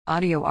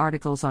Audio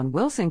articles on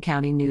Wilson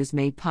County News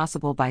made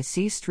possible by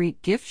C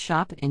Street Gift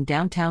Shop in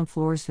downtown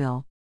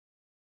Floresville.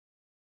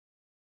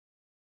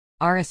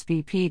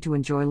 RSVP to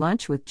enjoy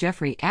lunch with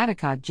Jeffrey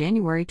Addicott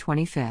January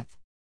 25th.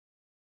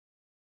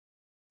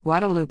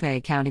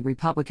 Guadalupe County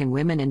Republican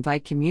women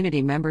invite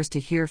community members to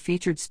hear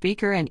featured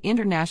speaker and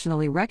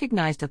internationally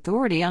recognized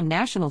authority on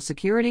national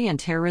security and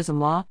terrorism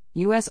law,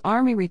 U.S.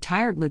 Army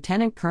retired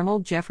Lieutenant Colonel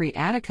Jeffrey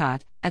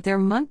Addicott, at their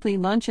monthly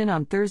luncheon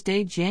on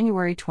Thursday,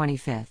 January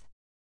 25th.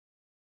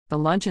 The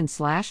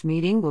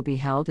luncheon/meeting will be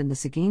held in the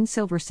Seguin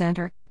Silver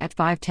Center at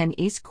 510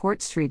 East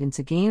Court Street in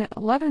Seguin at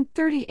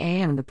 11:30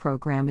 a.m. The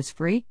program is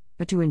free,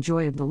 but to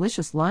enjoy a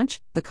delicious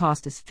lunch, the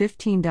cost is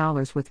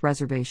 $15 with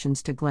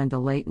reservations to Glenda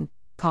Layton.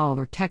 Call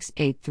or text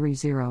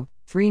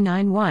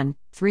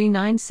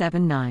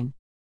 830-391-3979.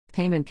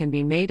 Payment can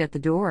be made at the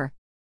door.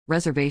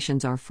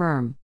 Reservations are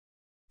firm.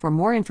 For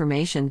more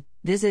information,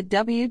 visit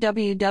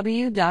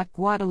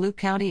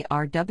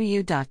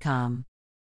www.guadalupecountyrw.com.